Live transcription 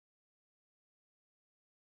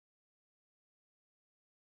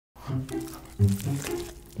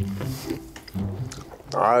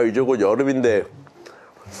아, 이제 곧 여름인데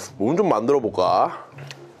몸 좀 만들어 볼까?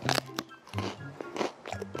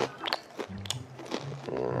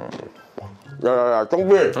 야야야,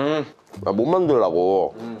 쫑bil. 나 몸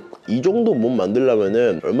만들라고. 이 정도 몸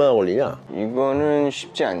만들려면은 얼마나 걸리냐? 이거는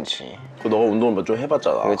쉽지 않지. 너가 운동을 좀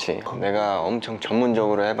해봤잖아. 그렇지. 내가 엄청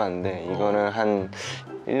전문적으로 해봤는데 이거는 한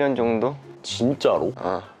 1년 정도? 진짜로?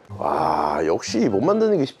 와, 역시 몸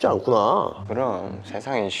만드는 게 쉽지 않구나. 그럼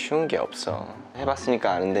세상에 쉬운 게 없어.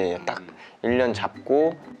 해봤으니까 아는데 딱 1년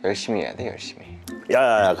잡고 열심히 해야 돼. 열심히.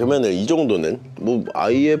 야야야, 그러면은 이 정도는 뭐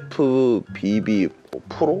IFBB 뭐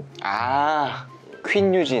프로? 아,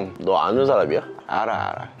 퀸 유진. 너 아는 사람이야?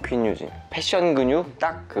 알아. 퀸 유진. 패션 근육?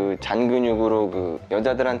 딱 그 잔 근육으로 그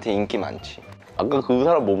여자들한테 인기 많지. 아까 그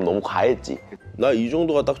사람 몸 너무 과했지? 나 이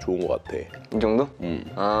정도가 딱 좋은 것 같아. 이 정도?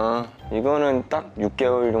 아, 이거는 딱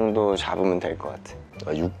 6개월 정도 잡으면 될 것 같아.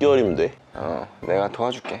 아, 6개월이면 돼? 내가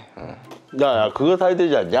도와줄게. 야야, 그거 사야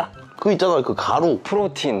되지 않냐? 그거 있잖아, 그 가루.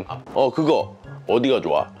 프로틴. 그거 어디가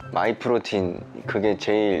좋아? 마이 프로틴. 그게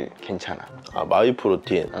제일 괜찮아. 아, 마이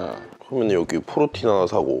프로틴. 그러면 여기 프로틴 하나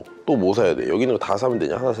사고 또 뭐 사야 돼? 여기 있는 거 다 사면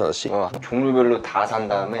되냐? 하나씩? 종류별로 다 산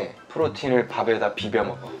다음에 프로틴을 밥에다 비벼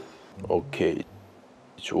먹어. 오케이,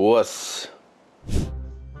 좋았어.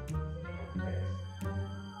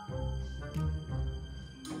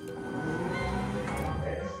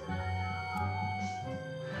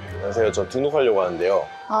 안녕하세요. 저 등록하려고 하는데요.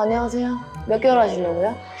 안녕하세요. 몇 개월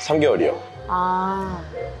하시려고요? 3개월이요.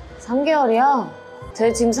 3개월이요?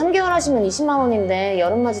 저희 지금 3개월 하시면 20만 원인데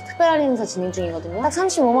여름맞이 특별 할인 행사 진행 중이거든요. 딱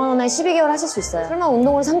 35만 원에 12개월 하실 수 있어요. 설마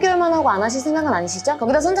운동을 3개월만 하고 안 하실 생각은 아니시죠?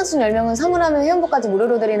 거기다 선착순 10명은 사물함에 회원복까지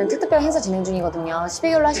무료로 드리는 특별 행사 진행 중이거든요.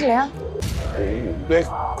 12개월로 하실래요? 네,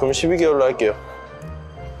 그럼 12개월로 할게요.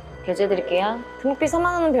 결제해드릴게요. 등록비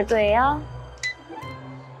 3만 원은 별도예요.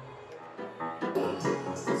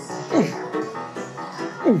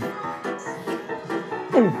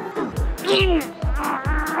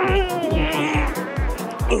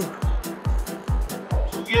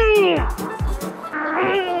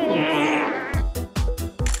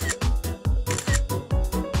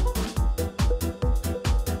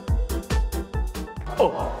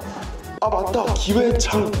 아, 맞다.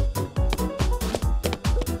 기회창.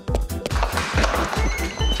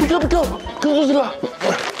 비켜. 교수가.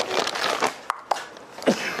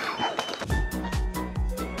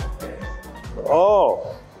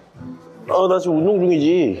 나 지금 운동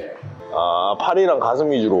중이지. 팔이랑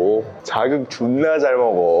가슴 위주로. 자극 존나 잘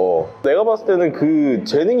먹어. 내가 봤을 때는 그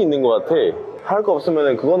재능이 있는 것 같아. 할 거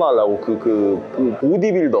없으면 그거나 하려고. 그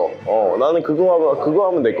보디빌더. 나는 그거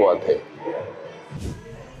하면 될 것 같아.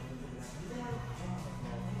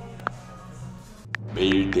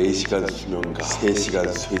 매일 4시간 수면과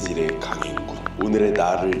 3시간 쇠질의 강행군. 오늘의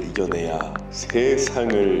나를 이겨내야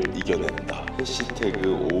세상을 이겨낸다.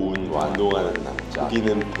 해시태그 오은 운동하는 남자.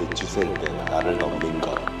 여기는 배추 셀 때 나를 넘는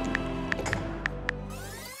것.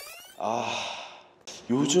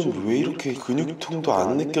 요즘 왜 이렇게 근육통도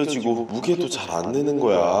안 느껴지고 무게도 잘 안 느는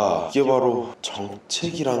거야? 이게 바로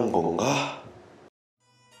정책이란 건가?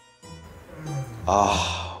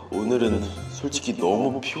 오늘은 솔직히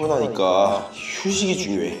너무 피곤하니까 휴식이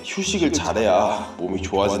중요해. 휴식을 잘해야 몸이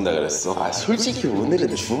좋아진다 그랬어. 솔직히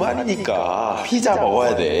오늘은 주말이니까 피자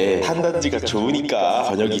먹어야 돼. 탄단지가 좋으니까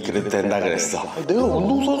저녁이 그래도 된다 그랬어. 내가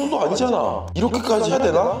운동선수도 아니잖아. 이렇게까지 해야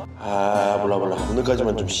되나? 몰라.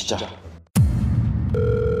 오늘까지만 좀 쉬자. 네,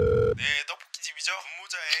 떡볶이집이죠?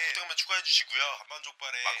 분모자에 구독하면 추가해주시고요.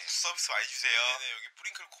 반반족발에 막국수 서비스 많이 주세요. 네네, 여기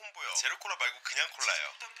뿌링클 콤보요. 제로 콜라 말고 그냥 콜라요.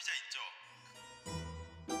 식단 피자 있죠?